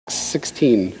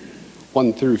16,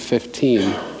 1 through 15.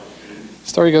 The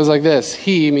story goes like this.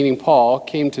 He, meaning Paul,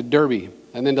 came to Derbe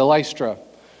and then to Lystra,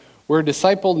 where a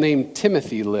disciple named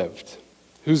Timothy lived,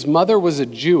 whose mother was a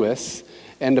Jewess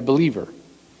and a believer,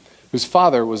 whose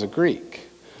father was a Greek.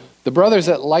 The brothers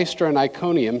at Lystra and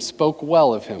Iconium spoke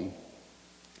well of him.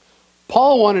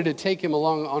 Paul wanted to take him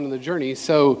along on the journey,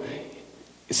 so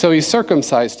he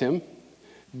circumcised him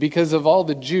because of all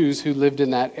the Jews who lived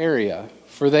in that area,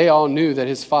 for they all knew that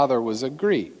his father was a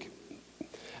Greek.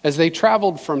 As they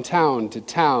traveled from town to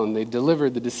town, they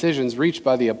delivered the decisions reached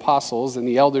by the apostles and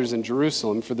the elders in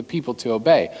Jerusalem for the people to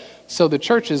obey. So the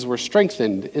churches were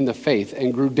strengthened in the faith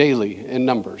and grew daily in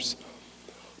numbers.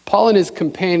 Paul and his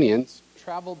companions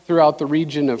traveled throughout the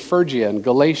region of Phrygia and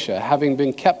Galatia, having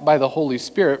been kept by the Holy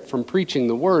Spirit from preaching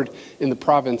the word in the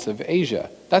province of Asia.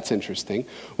 That's interesting.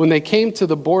 When they came to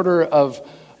the border of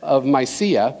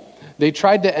Mysia, they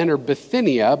tried to enter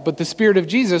Bithynia, but the Spirit of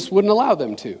Jesus wouldn't allow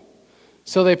them to.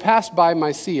 So they passed by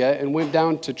Mysia and went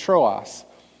down to Troas.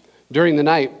 During the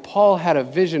night, Paul had a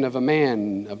vision of a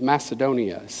man of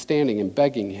Macedonia standing and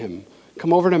begging him,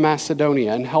 "Come over to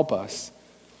Macedonia and help us."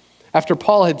 After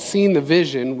Paul had seen the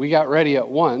vision, we got ready at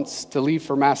once to leave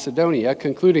for Macedonia,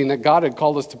 concluding that God had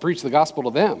called us to preach the gospel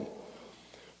to them.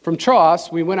 From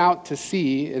Troas, we went out to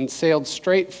sea and sailed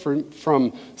straight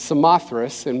from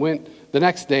Samothrace and went the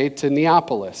next day to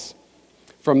Neapolis.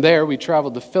 From there, we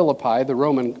traveled to Philippi, a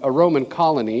Roman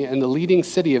colony, and the leading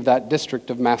city of that district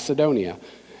of Macedonia.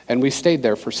 And we stayed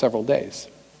there for several days.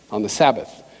 On the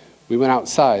Sabbath, we went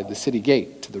outside the city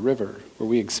gate to the river, where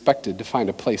we expected to find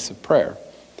a place of prayer.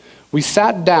 We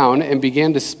sat down and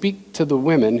began to speak to the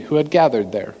women who had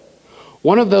gathered there.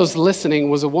 One of those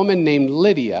listening was a woman named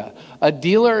Lydia, a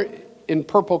dealer in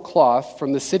purple cloth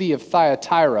from the city of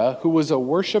Thyatira, who was a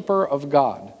worshiper of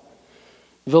God.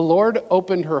 The Lord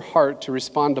opened her heart to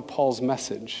respond to Paul's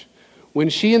message. When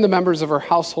she and the members of her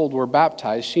household were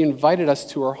baptized, she invited us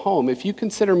to her home. "If you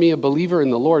consider me a believer in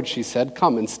the Lord," she said,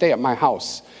 "come and stay at my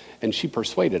house." And she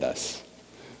persuaded us.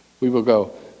 We will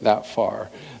go that far.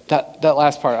 That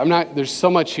last part, there's so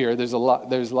much here. There's a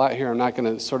lot here. I'm not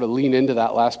going to sort of lean into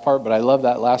that last part, but I love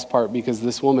that last part because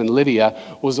this woman, Lydia,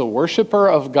 was a worshiper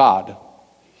of God,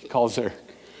 he calls her.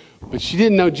 But she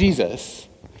didn't know Jesus.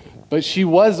 But she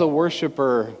was a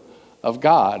worshiper of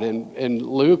God. And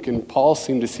Luke and Paul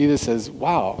seem to see this as,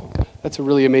 wow, that's a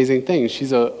really amazing thing.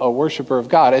 She's a worshiper of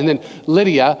God. And then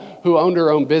Lydia, who owned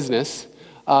her own business,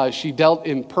 she dealt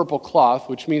in purple cloth,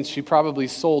 which means she probably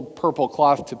sold purple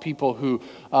cloth to people who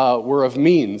were of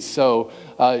means. So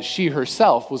she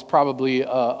herself was probably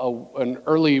an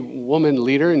early woman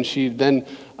leader, and she then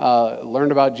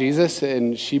learned about Jesus,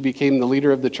 and she became the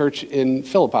leader of the church in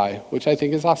Philippi, which I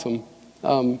think is awesome.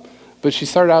 But she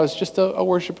started out as just a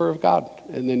worshiper of God.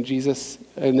 And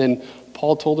then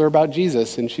Paul told her about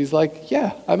Jesus, and she's like,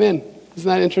 yeah, I'm in. Isn't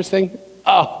that interesting?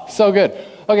 Oh, so good.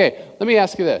 Okay, let me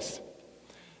ask you this.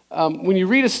 When you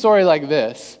read a story like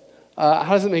this,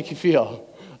 how does it make you feel?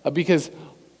 Because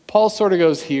Paul sort of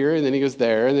goes here, and then he goes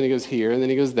there, and then he goes here, and then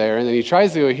he goes there, and then he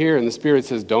tries to go here, and the Spirit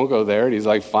says, don't go there. And he's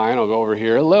like, fine, I'll go over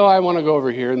here. No, I want to go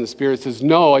over here. And the Spirit says,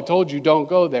 no, I told you, don't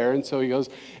go there. And so he goes,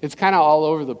 it's kind of all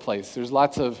over the place. There's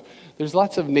lots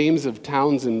of names of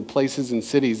towns and places and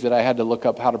cities that I had to look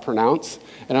up how to pronounce,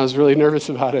 and I was really nervous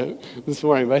about it this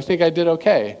morning, but I think I did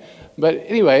okay. But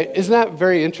anyway, isn't that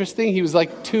very interesting? He was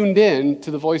like tuned in to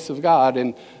the voice of God,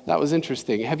 and that was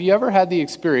interesting. Have you ever had the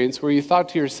experience where you thought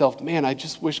to yourself, man, I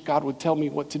just wish God would tell me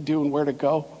what to do and where to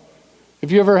go?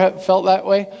 Have you ever felt that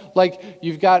way? Like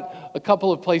you've got a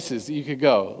couple of places that you could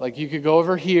go. Like you could go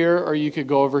over here, or you could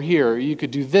go over here. Or you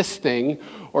could do this thing,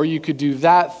 or you could do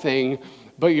that thing,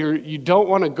 but you don't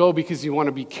want to go because you want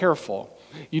to be careful.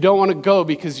 You don't want to go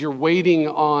because you're waiting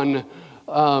on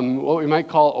what we might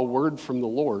call a word from the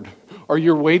Lord, or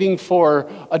you're waiting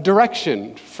for a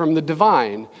direction from the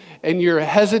divine, and you're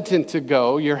hesitant to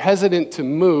go, you're hesitant to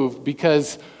move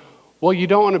because, well, you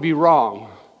don't want to be wrong.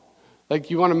 Like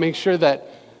you want to make sure that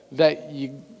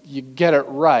you get it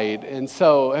right. And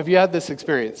so, have you had this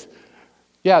experience?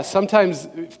 Yeah, sometimes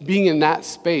being in that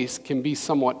space can be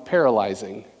somewhat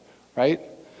paralyzing, right?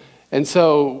 And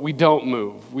so we don't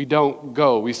move, we don't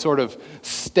go, we sort of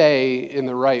stay in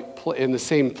the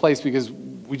same place because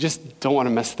we just don't want to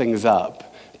mess things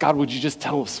up. God, would you just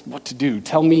tell us what to do?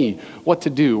 Tell me what to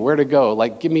do, where to go.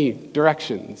 Like, give me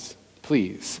directions,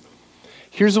 please.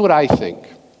 Here's what I think,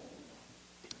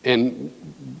 and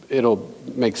it'll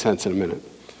make sense in a minute.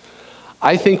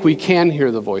 I think we can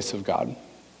hear the voice of God.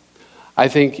 I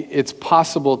think it's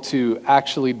possible to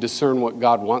actually discern what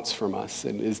God wants from us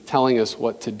and is telling us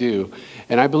what to do.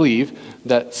 And I believe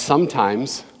that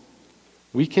sometimes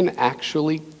we can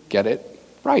actually get it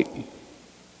right.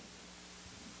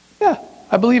 Yeah,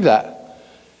 I believe that.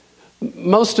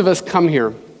 Most of us come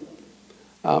here.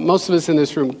 Most of us in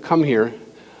this room come here.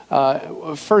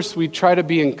 First, we try to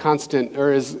be in constant,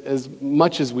 or as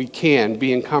much as we can,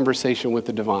 be in conversation with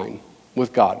the divine,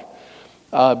 with God.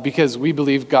 Because we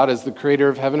believe God is the creator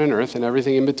of heaven and earth and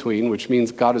everything in between, which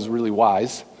means God is really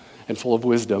wise and full of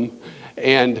wisdom.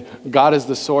 And God is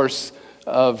the source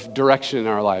of direction in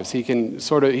our lives.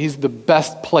 He's the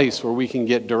best place where we can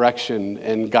get direction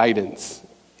and guidance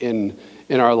in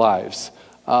our lives.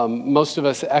 Most of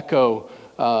us echo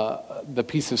the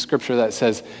piece of scripture that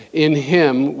says, in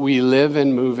him we live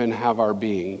and move and have our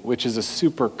being, which is a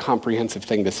super comprehensive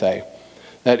thing to say.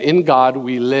 That in God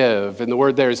we live, and the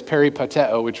word there is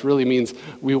peripateo, which really means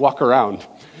we walk around.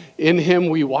 In him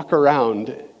we walk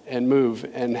around and move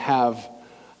and have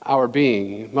our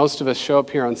being. Most of us show up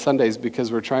here on Sundays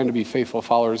because we're trying to be faithful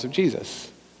followers of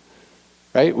Jesus,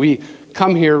 right? We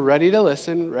come here ready to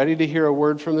listen, ready to hear a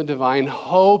word from the divine,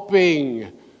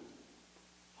 hoping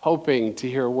to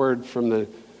hear a word from the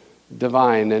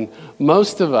divine. And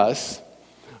most of us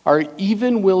are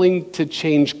even willing to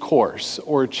change course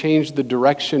or change the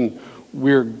direction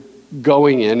we're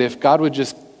going in if God would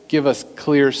just give us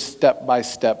clear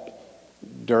step-by-step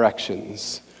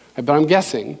directions. But I'm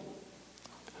guessing,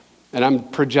 and I'm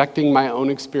projecting my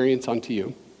own experience onto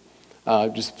you,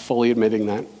 just fully admitting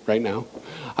that right now.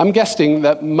 I'm guessing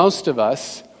that most of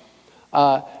us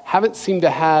haven't seemed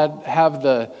to have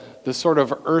the sort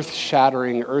of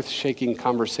earth-shattering, earth-shaking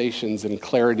conversations and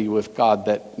clarity with God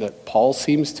that Paul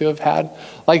seems to have had.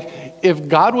 Like, if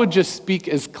God would just speak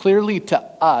as clearly to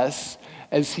us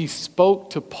as he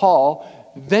spoke to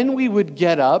Paul, then we would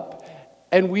get up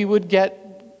and we would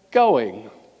get going.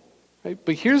 Right?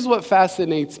 But here's what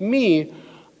fascinates me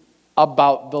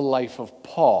about the life of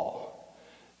Paul.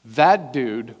 That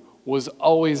dude was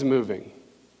always moving.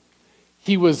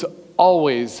 He was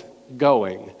always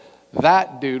going.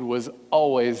 That dude was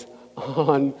always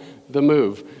on the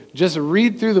move. Just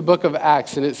read through the book of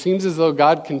Acts, and it seems as though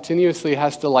God continuously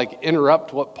has to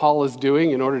interrupt what Paul is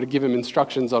doing in order to give him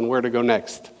instructions on where to go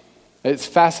next. It's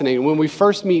fascinating. When we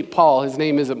first meet Paul, his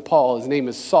name isn't Paul, his name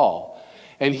is Saul.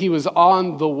 And he was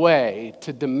on the way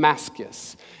to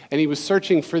Damascus. And he was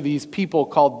searching for these people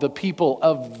called the people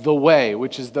of the way,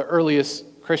 which is the earliest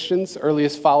Christians,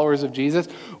 earliest followers of Jesus,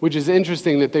 which is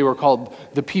interesting that they were called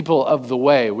the people of the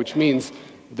way, which means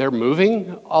they're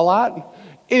moving a lot.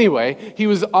 Anyway, he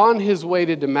was on his way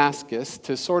to Damascus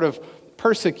to sort of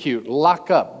persecute, lock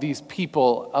up these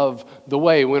people of the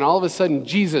way, when all of a sudden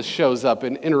Jesus shows up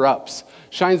and interrupts,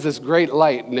 shines this great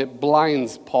light, and it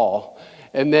blinds Paul.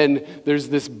 And then there's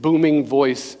this booming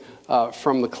voice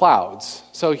from the clouds.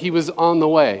 So he was on the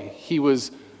way. He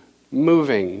was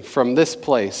moving from this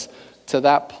place to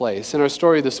that place. In our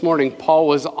story this morning, Paul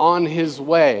was on his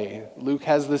way. Luke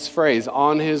has this phrase,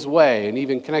 on his way, and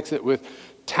even connects it with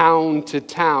town to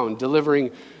town,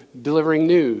 delivering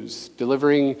news,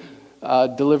 delivering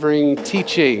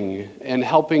teaching, and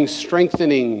helping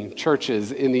strengthening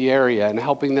churches in the area and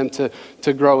helping them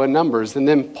to grow in numbers. And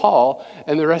then Paul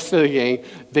and the rest of the gang,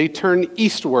 they turn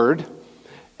eastward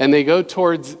and they go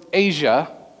towards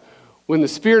Asia when the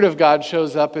Spirit of God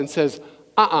shows up and says,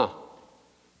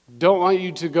 don't want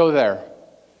you to go there.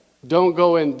 Don't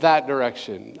go in that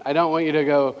direction. I don't want you to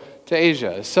go to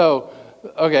Asia. So,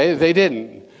 okay, they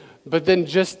didn't. But then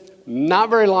just not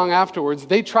very long afterwards,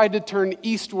 they tried to turn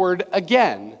eastward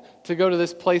again to go to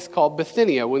this place called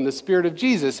Bithynia when the Spirit of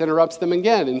Jesus interrupts them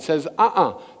again and says,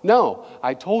 no,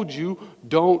 I told you,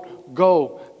 don't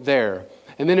go there.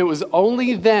 And then it was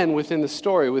only then within the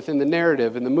story, within the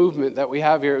narrative and the movement that we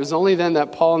have here, it was only then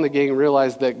that Paul and the gang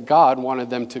realized that God wanted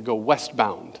them to go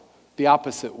westbound, the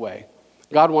opposite way.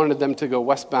 God wanted them to go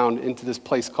westbound into this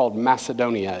place called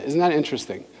Macedonia. Isn't that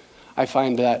interesting? I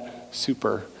find that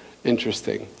super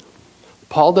interesting.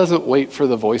 Paul doesn't wait for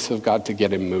the voice of God to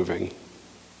get him moving.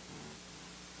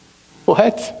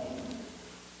 What?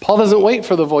 Paul doesn't wait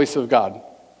for the voice of God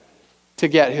to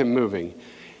get him moving.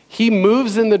 He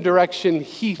moves in the direction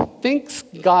he thinks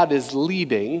God is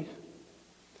leading,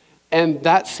 and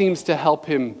that seems to help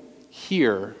him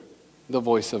hear the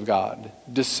voice of God,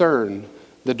 discern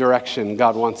the direction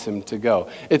God wants him to go.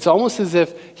 It's almost as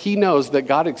if he knows that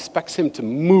God expects him to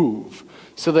move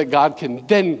so that God can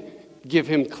then give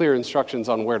him clear instructions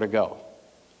on where to go.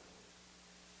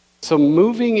 So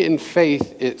moving in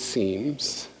faith, it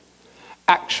seems,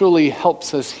 actually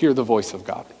helps us hear the voice of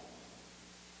God.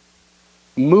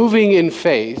 Moving in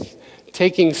faith,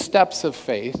 taking steps of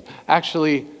faith,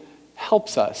 actually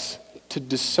helps us to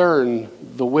discern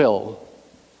the will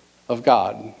of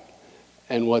God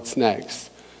and what's next.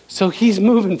 So he's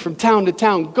moving from town to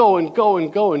town,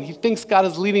 going. He thinks God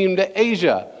is leading him to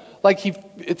Asia.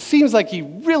 It seems like he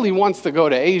really wants to go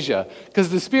to Asia because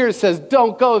the Spirit says,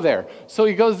 don't go there. So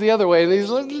he goes the other way and he's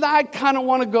like, I kind of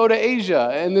want to go to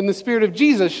Asia. And then the Spirit of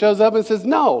Jesus shows up and says,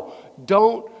 no,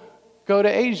 don't go to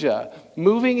Asia.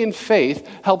 Moving in faith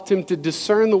helped him to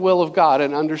discern the will of God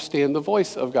and understand the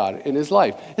voice of God in his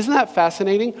life. Isn't that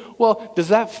fascinating? Well, does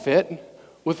that fit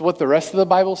with what the rest of the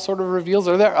Bible sort of reveals?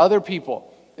 Are there other people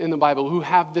in the Bible who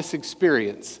have this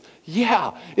experience?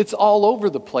 Yeah, it's all over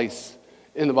the place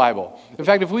in the Bible. In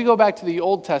fact, if we go back to the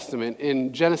Old Testament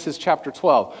in Genesis chapter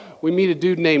 12, we meet a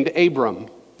dude named Abram,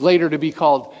 later to be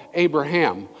called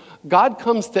Abraham. God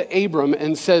comes to Abram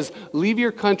and says, leave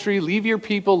your country, leave your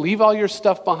people, leave all your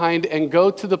stuff behind, and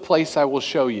go to the place I will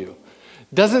show you.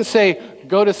 Doesn't say,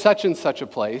 go to such and such a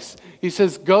place. He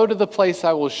says, go to the place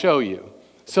I will show you.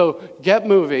 So get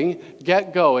moving,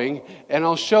 get going, and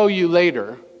I'll show you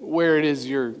later where it is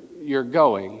you're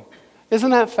going.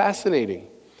 Isn't that fascinating?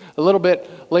 A little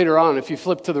bit later on, if you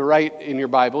flip to the right in your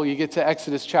Bible, you get to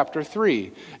Exodus chapter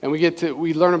 3, and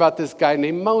we learn about this guy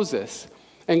named Moses.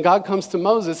 And God comes to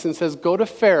Moses and says, go to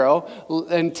Pharaoh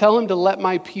and tell him to let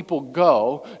my people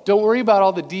go. Don't worry about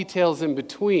all the details in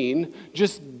between.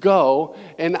 Just go,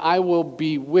 and I will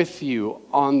be with you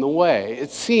on the way.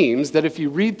 It seems that if you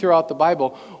read throughout the Bible,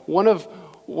 one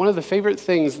of the favorite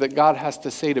things that God has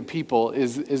to say to people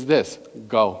is this: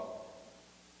 go,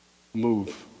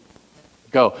 move.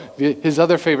 Go. His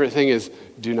other favorite thing is,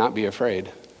 do not be afraid.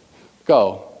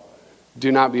 Go. Do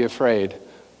not be afraid.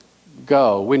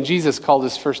 Go. When Jesus called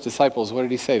his first disciples, what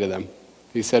did he say to them?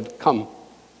 He said, come,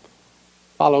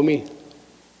 follow me,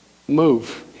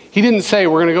 move. He didn't say,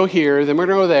 we're going to go here, then we're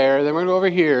going to go there, then we're going to go over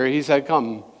here. He said,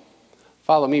 come,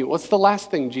 follow me. What's the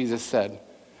last thing Jesus said?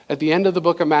 At the end of the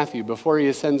book of Matthew, before he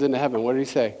ascends into heaven, what did he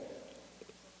say?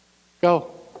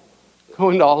 Go.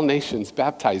 Go into all nations,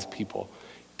 baptize people.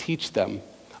 Teach them.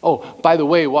 Oh, by the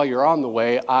way, while you're on the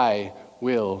way, I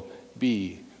will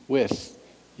be with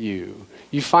you.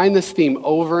 You find this theme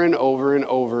over and over and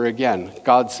over again.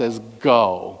 God says,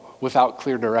 go, without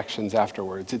clear directions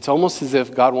afterwards. It's almost as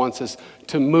if God wants us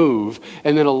to move,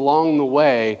 and then along the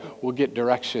way, we'll get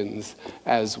directions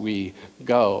as we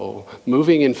go.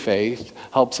 Moving in faith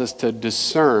helps us to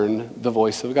discern the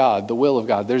voice of God, the will of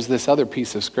God. There's this other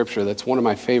piece of scripture that's one of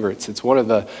my favorites. It's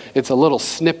a little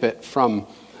snippet from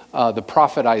the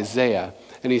prophet Isaiah,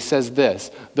 and he says this: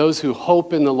 those who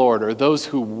hope in the Lord, or those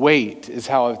who wait is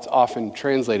how it's often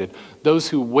translated. Those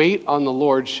who wait on the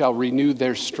Lord shall renew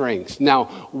their strength.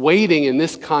 Now, waiting in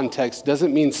this context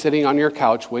doesn't mean sitting on your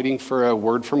couch waiting for a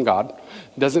word from God.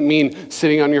 Doesn't mean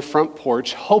sitting on your front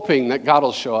porch hoping that God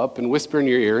will show up and whisper in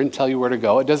your ear and tell you where to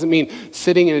go. It doesn't mean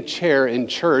sitting in a chair in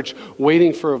church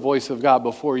waiting for a voice of God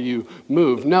before you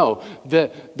move. No,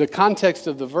 the context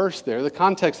of the verse there, the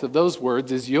context of those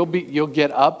words is you'll get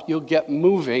up, you'll get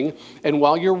moving, and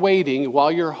while you're waiting,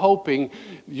 while you're hoping,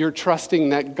 you're trusting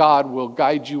that God will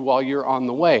guide you while you're on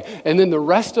the way. And then the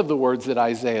rest of the words that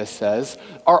Isaiah says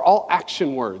are all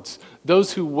action words.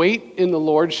 Those who wait in the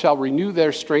Lord shall renew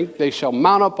their strength. They shall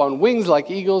mount up on wings like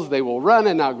eagles. They will run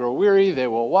and not grow weary. They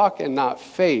will walk and not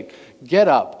faint. Get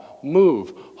up,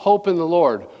 move, hope in the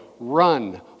Lord,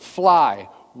 run, fly,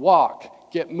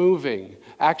 walk, get moving.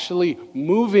 Actually,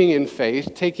 moving in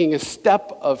faith, taking a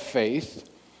step of faith,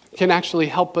 can actually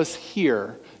help us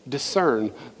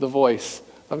discern the voice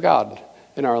of God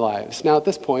in our lives. Now, at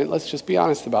this point, let's just be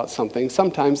honest about something.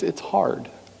 Sometimes it's hard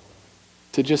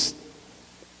to just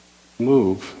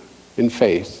move in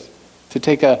faith, to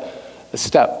take a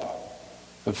step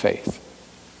of faith,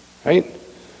 right?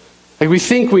 Like we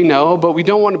think we know, but we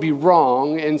don't want to be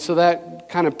wrong, and so that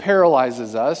kind of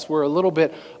paralyzes us. We're a little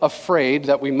bit afraid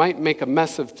that we might make a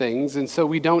mess of things, and so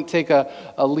we don't take a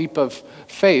leap of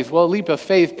faith. Well, a leap of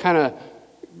faith kind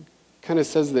of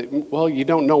says that, well, you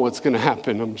don't know what's going to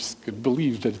happen. I'm just going to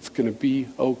believe that it's going to be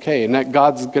okay and that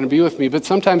God's going to be with me. But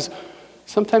sometimes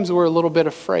we're a little bit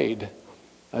afraid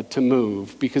to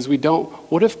move because we don't.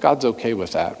 What if God's okay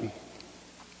with that?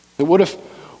 What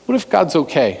if God's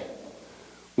okay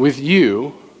with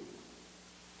you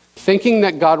thinking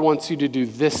that God wants you to do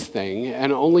this thing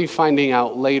and only finding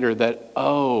out later that,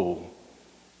 oh,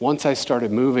 once I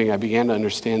started moving, I began to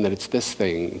understand that it's this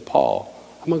thing. Paul,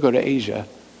 I'm going to go to Asia.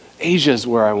 Asia's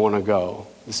where I want to go.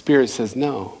 The Spirit says,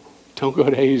 no, don't go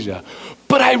to Asia.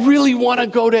 But I really want to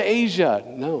go to Asia.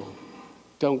 No,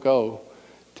 don't go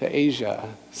to Asia.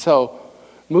 So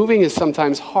moving is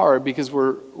sometimes hard because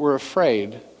we're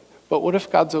afraid. But what if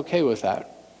God's okay with that?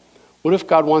 What if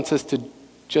God wants us to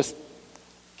just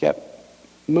get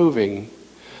moving?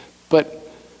 But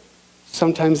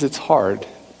sometimes it's hard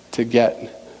to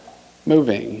get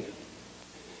moving.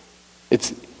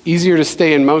 It's easier to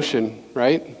stay in motion,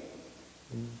 right,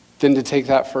 than to take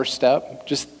that first step.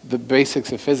 Just the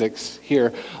basics of physics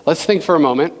here. Let's think for a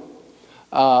moment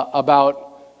about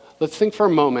the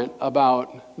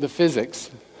physics.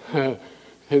 And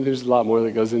there's a lot more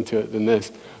that goes into it than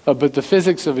this. But the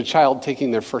physics of a child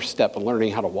taking their first step and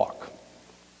learning how to walk.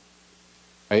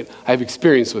 Right? I have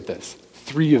experience with this.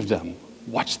 3 of them.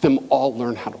 Watch them all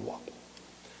learn how to walk.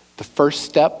 The first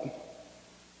step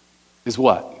is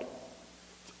what?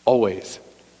 Always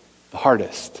the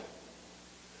hardest.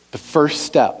 The first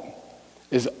step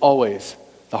is always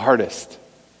the hardest.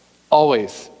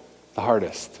 Always the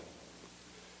hardest.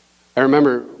 I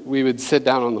remember we would sit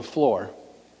down on the floor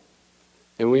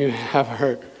and we would have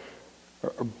our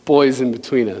boys in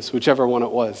between us, whichever one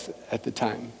it was at the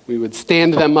time. We would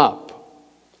stand them up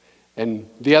and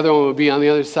the other one would be on the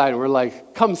other side and we're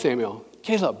like, come Samuel,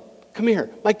 Caleb, come here,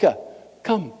 Micah,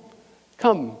 come,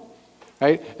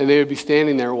 right? And they would be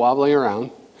standing there wobbling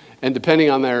around and depending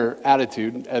on their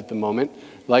attitude at the moment,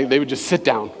 like they would just sit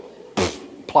down,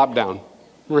 plop down,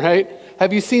 right?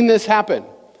 Have you seen this happen?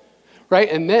 Right?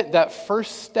 And that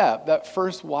first step, that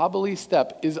first wobbly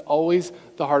step is always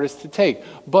the hardest to take.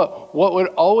 But what would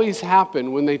always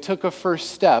happen when they took a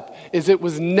first step is it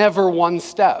was never one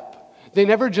step. They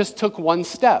never just took one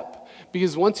step.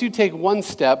 Because once you take one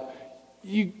step,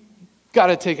 you got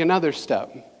to take another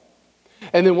step.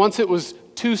 And then once it was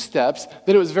 2 steps,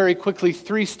 then it was very quickly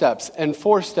 3 steps and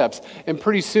 4 steps. And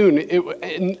pretty soon,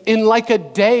 in like a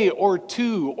day or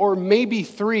 2 or maybe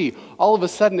 3, all of a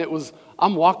sudden it was,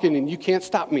 I'm walking and you can't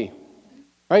stop me,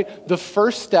 right? The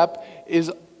first step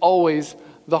is always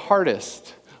the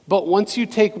hardest. But once you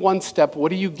take one step, what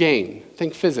do you gain?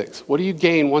 Think physics. What do you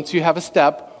gain once you have a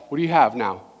step? What do you have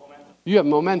now? Momentum. You have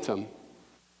momentum.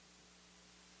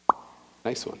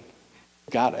 Nice one.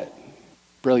 Got it.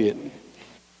 Brilliant.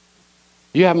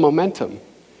 You have momentum.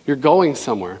 You're going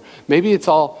somewhere. Maybe it's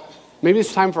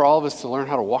time for all of us to learn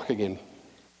how to walk again.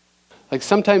 Like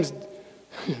sometimes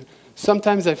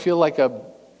I feel like when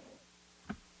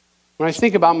I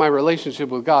think about my relationship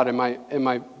with God and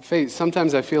my faith,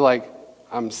 sometimes I feel like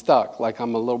I'm stuck, like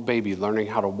I'm a little baby learning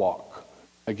how to walk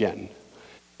again.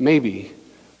 Maybe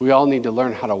we all need to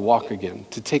learn how to walk again,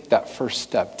 to take that first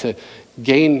step, to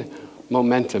gain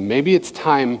momentum. Maybe it's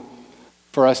time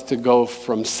for us to go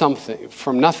from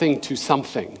nothing to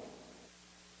something.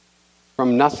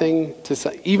 From nothing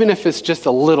to even if it's just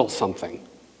a little something.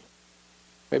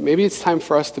 Right? Maybe it's time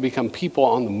for us to become people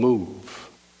on the move.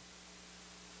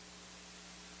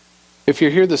 If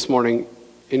you're here this morning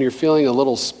and you're feeling a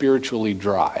little spiritually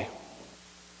dry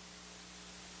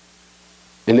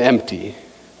and empty,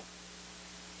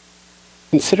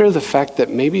 consider the fact that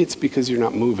maybe it's because you're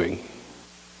not moving.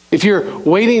 If you're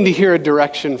waiting to hear a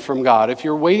direction from God, if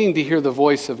you're waiting to hear the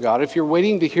voice of God, if you're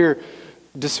waiting to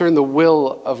discern the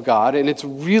will of God, and it's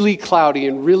really cloudy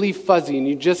and really fuzzy and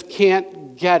you just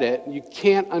can't get it, you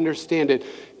can't understand it,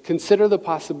 consider the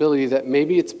possibility that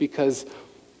maybe it's because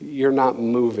you're not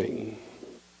moving.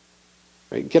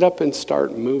 Right? Get up and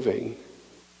start moving.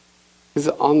 Because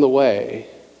on the way,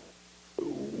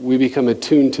 we become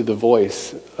attuned to the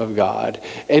voice of God.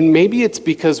 And maybe it's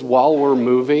because while we're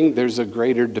moving, there's a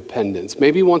greater dependence.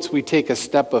 Maybe once we take a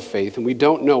step of faith and we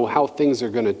don't know how things are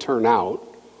going to turn out,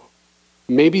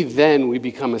 maybe then we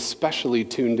become especially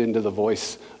tuned into the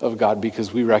voice of God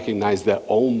because we recognize that,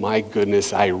 oh my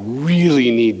goodness, I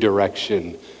really need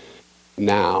direction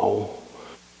now.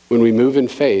 When we move in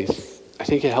faith, I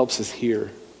think it helps us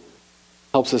hear.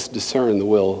 Helps us discern the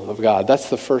will of God. That's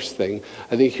the first thing.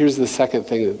 I think here's the second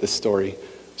thing that this story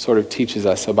sort of teaches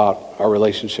us about our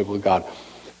relationship with God.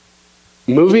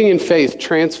 Moving in faith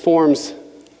transforms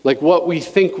like what we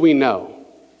think we know,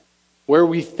 where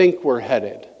we think we're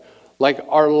headed, like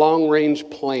our long-range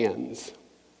plans.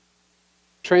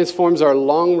 Transforms our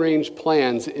long-range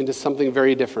plans into something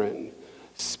very different.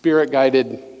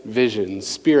 Spirit-guided vision,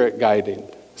 spirit-guided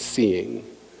seeing.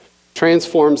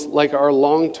 Transforms like our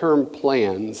long-term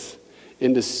plans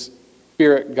into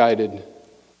spirit-guided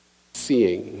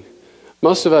seeing.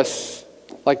 Most of us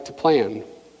like to plan.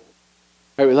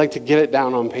 Right? We like to get it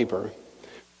down on paper.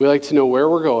 We like to know where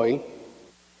we're going,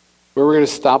 where we're going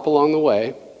to stop along the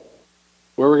way,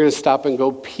 where we're going to stop and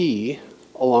go pee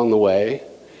along the way.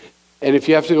 And if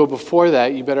you have to go before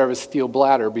that, you better have a steel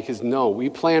bladder because no, we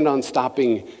planned on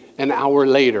stopping an hour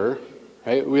later.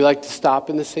 Right? We like to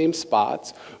stop in the same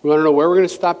spots. We want to know where we're going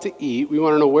to stop to eat. We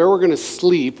want to know where we're going to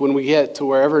sleep when we get to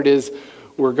wherever it is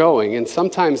we're going. And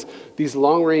sometimes these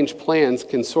long-range plans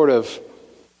can sort of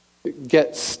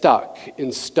get stuck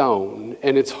in stone,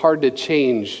 and it's hard to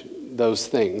change those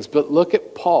things. But look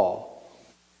at Paul.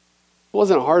 It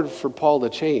wasn't hard for Paul to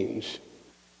change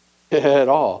at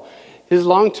all. His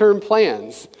long-term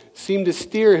plans seemed to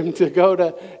steer him to go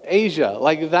to Asia.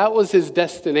 Like that was his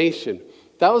destination.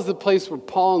 That was the place where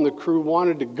Paul and the crew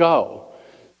wanted to go.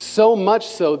 So much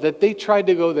so that they tried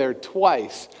to go there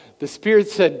twice. The Spirit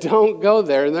said, don't go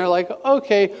there. And they're like,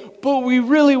 okay, but we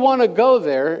really want to go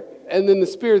there. And then the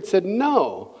Spirit said,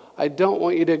 no, I don't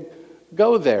want you to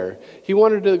go there. He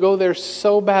wanted to go there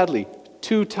so badly,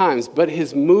 2 times. But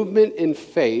his movement in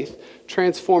faith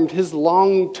transformed his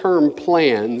long-term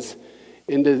plans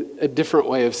into a different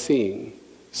way of seeing,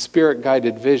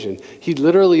 Spirit-guided vision. He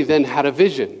literally then had a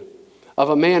vision of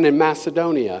a man in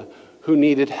Macedonia who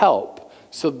needed help.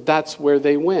 So that's where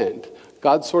they went.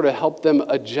 God sort of helped them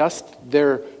adjust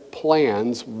their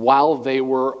plans while they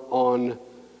were on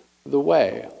the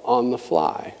way, on the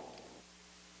fly.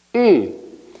 There's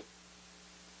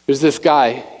this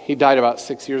guy, he died about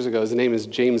 6 years ago. His name is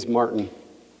James Martin,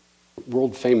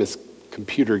 world famous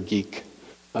computer geek.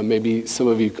 Maybe some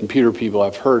of you computer people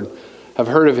have heard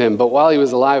of him. But while he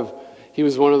was alive, he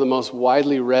was one of the most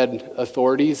widely read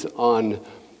authorities on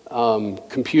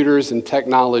computers and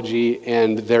technology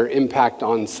and their impact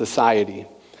on society.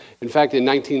 In fact, in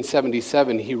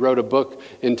 1977, he wrote a book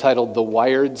entitled The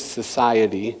Wired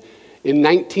Society. In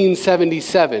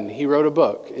 1977, he wrote a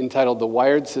book entitled The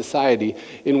Wired Society,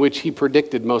 in which he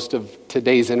predicted most of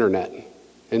today's internet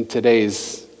and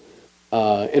today's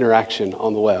interaction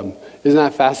on the web. Isn't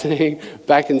that fascinating?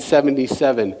 Back in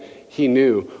 77, he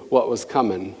knew what was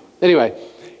coming. Anyway,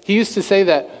 he used to say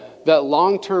that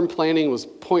long-term planning was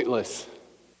pointless,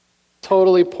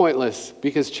 totally pointless,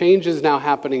 because change is now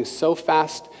happening so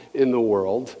fast in the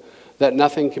world that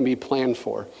nothing can be planned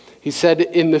for. He said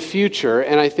in the future,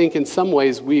 and I think in some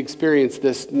ways we experience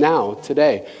this now,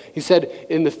 today. He said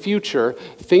in the future,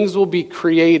 things will be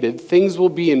created, things will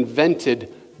be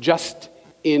invented just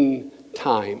in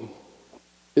time.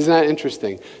 Isn't that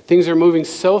interesting? Things are moving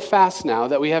so fast now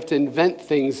that we have to invent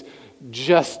things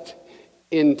just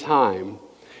in time.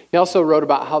 He also wrote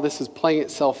about how this is playing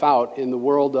itself out in the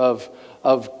world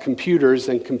of computers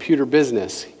and computer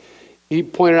business. He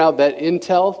pointed out that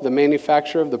Intel, the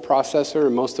manufacturer of the processor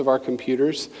in most of our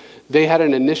computers, they had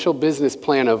an initial business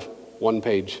plan of 1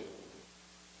 page.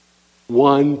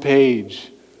 1 page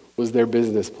was their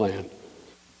business plan.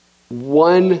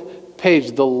 1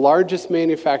 page. The largest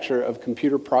manufacturer of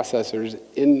computer processors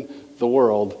in the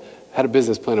world had a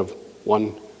business plan of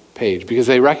 1 page because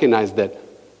they recognized that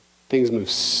things move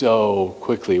so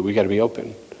quickly. We got to be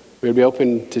open. We got to be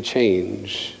open to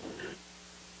change.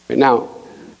 Right now,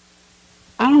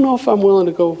 I don't know if I'm willing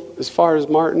to go as far as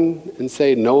Martin and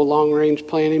say no long-range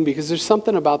planning, because there's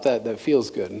something about that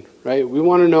feels good, right? We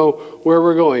want to know where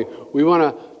we're going. We want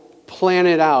to plan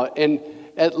it out, and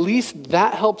at least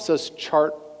that helps us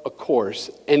chart a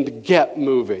course and get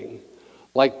moving,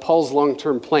 like Paul's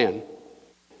long-term plan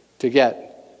to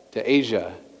get to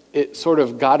Asia. It sort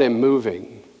of got him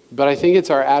moving, but I think it's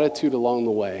our attitude along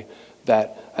the way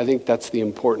that I think that's the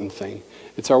important thing.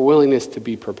 It's our willingness to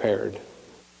be prepared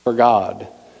for God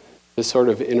to sort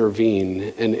of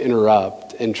intervene and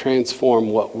interrupt and transform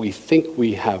what we think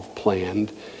we have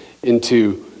planned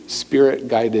into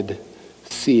Spirit-guided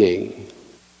seeing.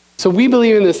 So we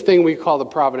believe in this thing we call the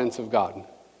providence of God.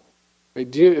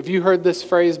 Right? Have you heard this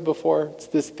phrase before? It's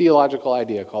this theological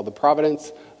idea called the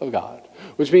providence of God,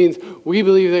 which means we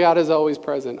believe that God is always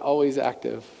present, always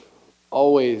active,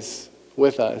 always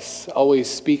with us, always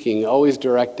speaking, always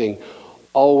directing,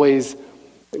 always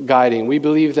guiding. We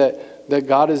believe that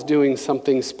God is doing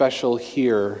something special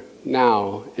here,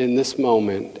 now, in this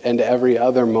moment, and every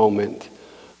other moment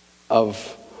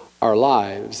of our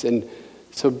lives. And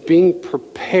so being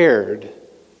prepared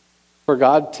for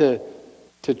God to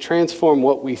transform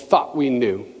what we thought we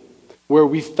knew, where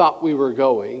we thought we were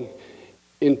going,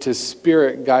 into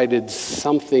Spirit-guided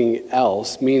something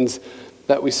else means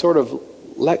that we sort of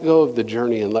let go of the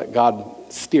journey and let God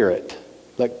steer it.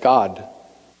 Let God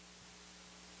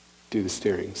do the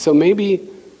steering. So maybe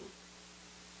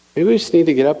we just need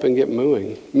to get up and get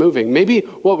moving. Maybe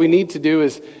what we need to do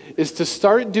is to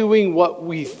start doing what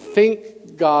we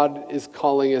think God is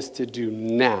calling us to do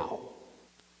now,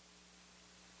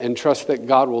 and trust that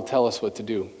God will tell us what to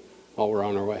do while we're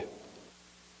on our way.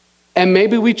 And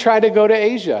maybe we try to go to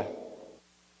Asia,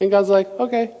 and God's like,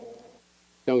 okay,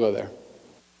 don't go there.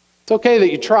 It's okay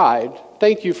that you tried.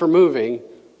 Thank you for moving.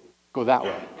 Go that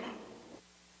way.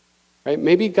 Right?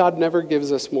 Maybe God never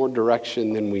gives us more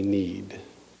direction than we need.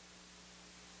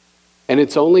 And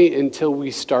it's only until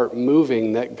we start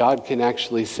moving that God can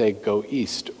actually say, go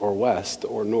east or west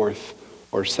or north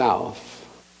or south.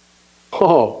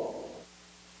 Oh.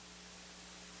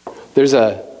 There's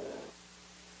a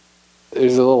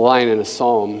There's a little line in a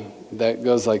psalm that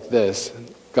goes like this: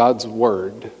 God's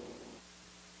word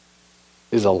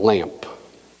is a lamp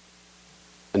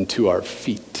unto our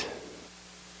feet,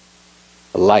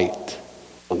 a light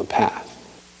on the path.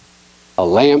 A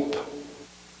lamp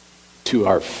to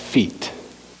our feet.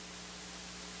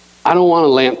 I don't want a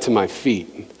lamp to my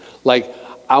feet. Like,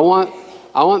 I want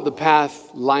the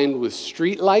path lined with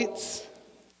street lights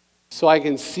so I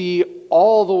can see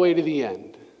all the way to the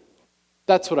end.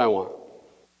 That's what I want.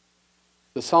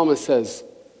 The psalmist says,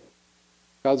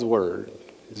 God's word,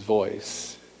 his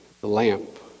voice, the lamp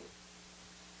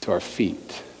to our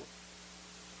feet.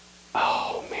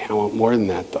 Oh man, I want more than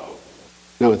that though.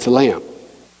 No, it's a lamp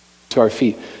to our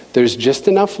feet. There's just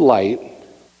enough light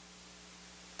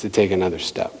to take another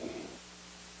step.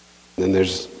 And then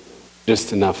there's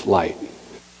just enough light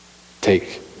to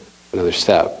take another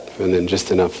step. And then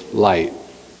just enough light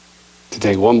to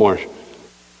take one more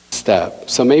step.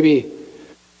 So maybe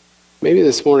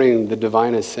this morning the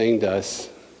divine is saying to us,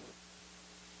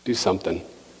 do something.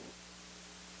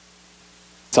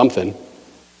 Something.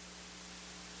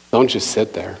 Don't just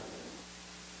sit there.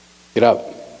 Get up.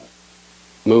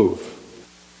 Move.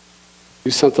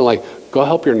 Do something like, go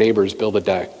help your neighbors build a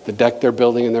deck. The deck they're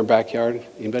building in their backyard.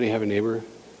 Anybody have a neighbor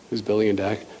who's building a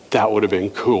deck? That would have been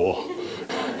cool.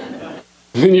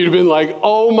 Then you'd have been like,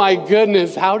 oh my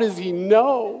goodness, how does he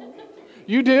know?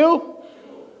 You do?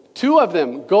 2 of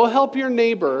them. Go help your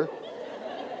neighbor.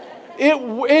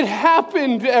 It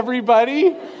happened,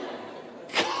 everybody.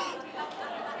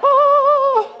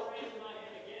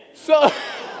 So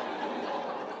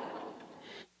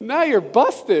now you're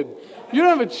busted. You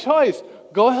don't have a choice.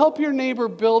 Go help your neighbor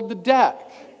build the deck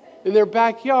in their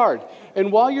backyard.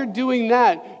 And while you're doing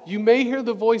that, you may hear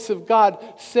the voice of God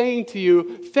saying to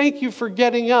you, thank you for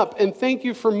getting up and thank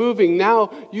you for moving.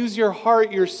 Now use your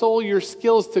heart, your soul, your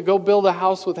skills to go build a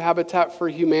house with Habitat for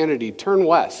Humanity. Turn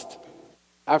west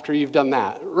after you've done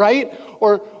that, right?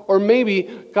 Or maybe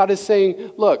God is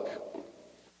saying, look,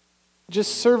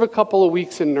 just serve a couple of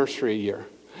weeks in nursery a year.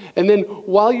 And then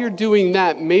while you're doing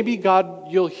that, maybe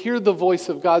you'll hear the voice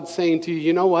of God saying to you,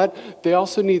 you know what? They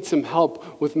also need some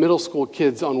help with middle school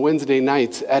kids on Wednesday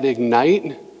nights at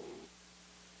Ignite.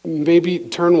 Maybe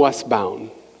turn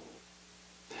westbound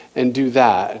and do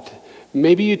that.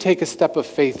 Maybe you take a step of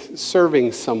faith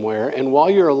serving somewhere, and while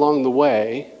you're along the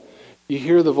way, you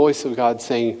hear the voice of God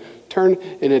saying, turn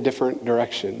in a different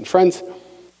direction. Friends,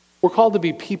 we're called to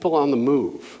be people on the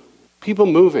move. People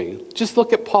moving. Just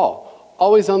look at Paul.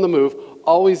 Always on the move,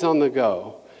 always on the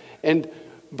go.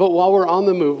 But while we're on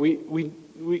the move, we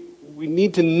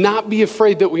need to not be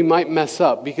afraid that we might mess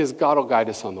up, because God will guide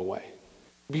us on the way.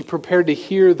 Be prepared to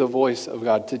hear the voice of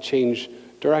God to change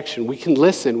direction. We can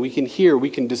listen, we can hear,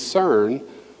 we can discern,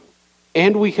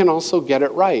 and we can also get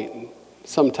it right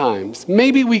sometimes.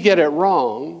 Maybe we get it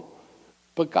wrong,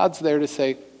 but God's there to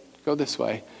say, go this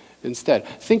way instead.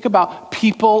 Think about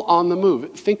people on the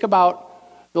move. Think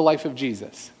about the life of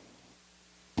Jesus.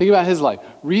 Think about his life.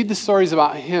 Read the stories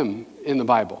about him in the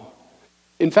Bible.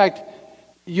 In fact,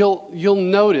 you'll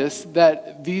notice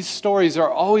that these stories are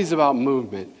always about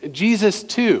movement. Jesus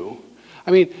too.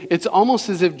 I mean, it's almost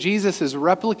as if Jesus is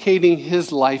replicating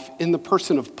his life in the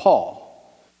person of Paul.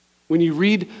 When you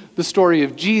read the story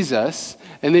of Jesus,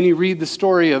 and then you read the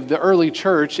story of the early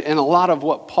church and a lot of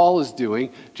what Paul is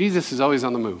doing, Jesus is always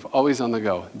on the move, always on the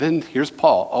go. Then here's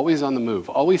Paul, always on the move,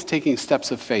 always taking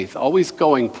steps of faith, always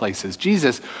going places.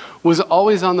 Jesus was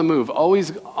always on the move,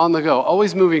 always on the go,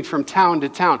 always moving from town to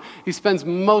town. He spends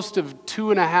most of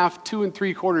 2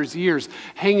 3/4 years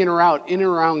hanging around in and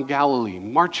around Galilee,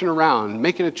 marching around,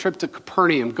 making a trip to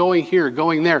Capernaum, going here,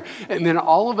 going there. And then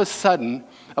all of a sudden,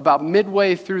 about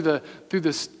midway through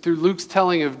Luke's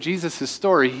telling of Jesus'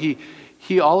 story,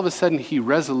 he all of a sudden, he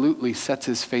resolutely sets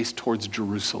his face towards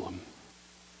Jerusalem.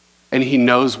 And he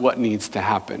knows what needs to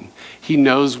happen. He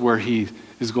knows where he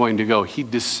is going to go. He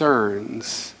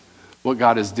discerns what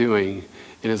God is doing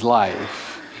in his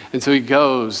life. And so he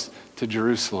goes to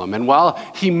Jerusalem. And while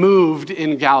he moved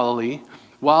in Galilee,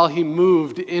 while he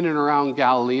moved in and around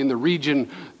Galilee, in the region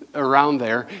around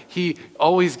there, he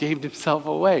always gave himself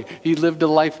away. He lived a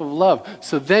life of love.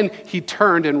 So then he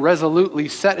turned and resolutely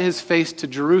set his face to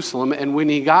Jerusalem. And when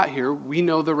he got here, we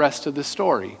know the rest of the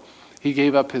story. He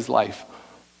gave up his life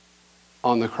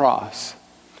on the cross.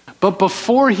 But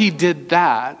before he did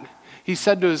that, he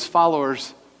said to his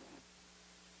followers,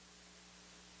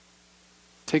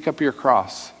 take up your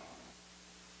cross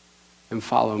and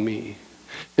follow me.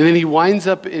 And then he winds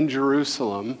up in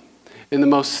Jerusalem in the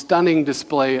most stunning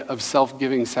display of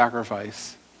self-giving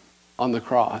sacrifice on the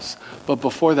cross. But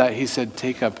before that, he said,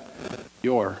 take up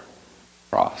your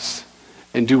cross.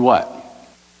 And do what?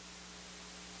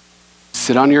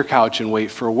 sit on your couch and wait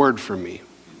for a word from me.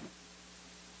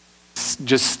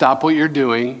 Just stop what you're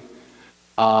doing,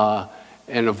 and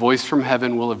a voice from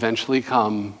heaven will eventually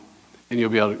come, and you'll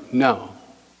be able to, no.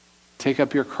 Take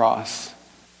up your cross,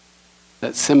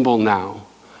 that symbol now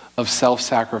of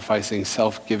self-sacrificing,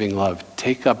 self-giving love.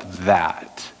 Take up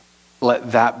that.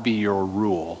 Let that be your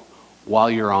rule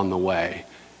while you're on the way,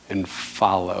 and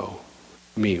follow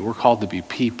me. We're called to be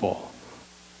people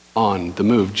on the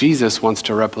move. Jesus wants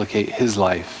to replicate his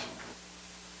life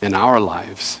in our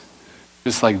lives,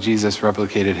 just like Jesus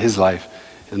replicated his life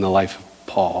in the life of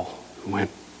Paul, who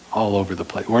went all over the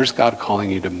place. Where's God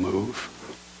calling you to move?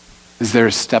 Is there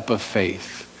a step of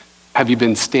faith? Have you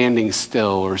been standing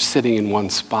still or sitting in one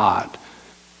spot?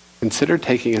 Consider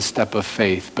taking a step of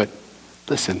faith, but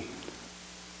listen,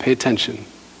 pay attention,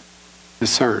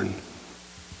 discern.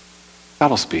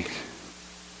 God will speak.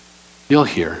 You'll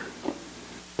hear.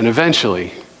 And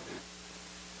eventually,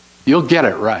 you'll get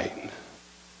it right.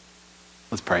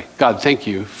 Let's pray. God, thank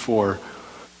you for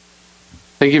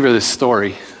this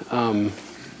story.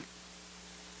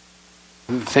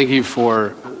 Thank you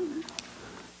for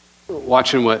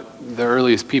watching what the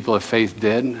earliest people of faith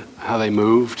did, how they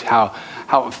moved, how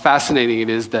fascinating it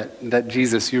is that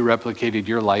Jesus, you replicated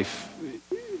your life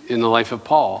in the life of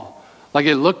Paul. Like,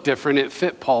 it looked different, it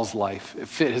fit Paul's life, it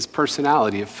fit his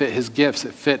personality, it fit his gifts,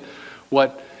 it fit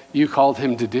what you called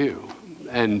him to do.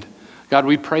 And God,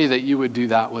 we pray that you would do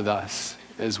that with us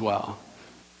as well.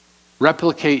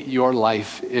 Replicate your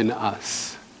life in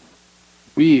us.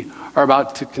 We are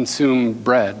about to consume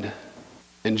bread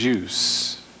and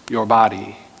juice, your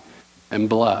body and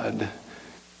blood.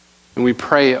 And we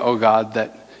pray, oh God,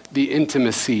 that the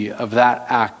intimacy of that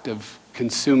act of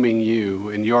consuming you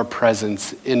and your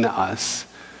presence in us,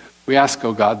 we ask,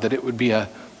 oh God, that it would be a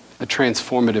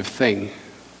transformative thing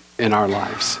in our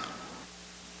lives.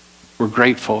 We're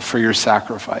grateful for your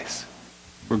sacrifice.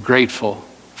 We're grateful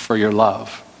for your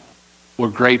love. We're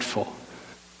grateful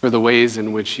for the ways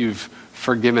in which you've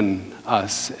forgiven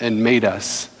us and made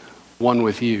us one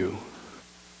with you.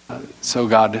 So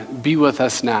God, be with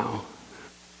us now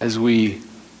as we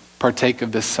partake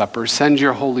of this supper. Send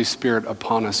your Holy Spirit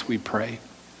upon us, we pray,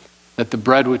 that the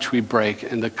bread which we break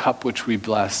and the cup which we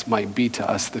bless might be to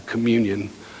us the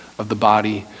communion of the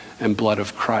body and blood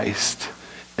of Christ.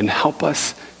 And help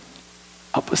us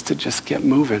to just get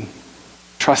moving,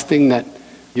 trusting that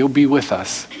you'll be with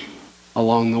us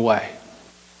along the way.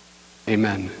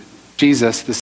 Amen. Jesus, the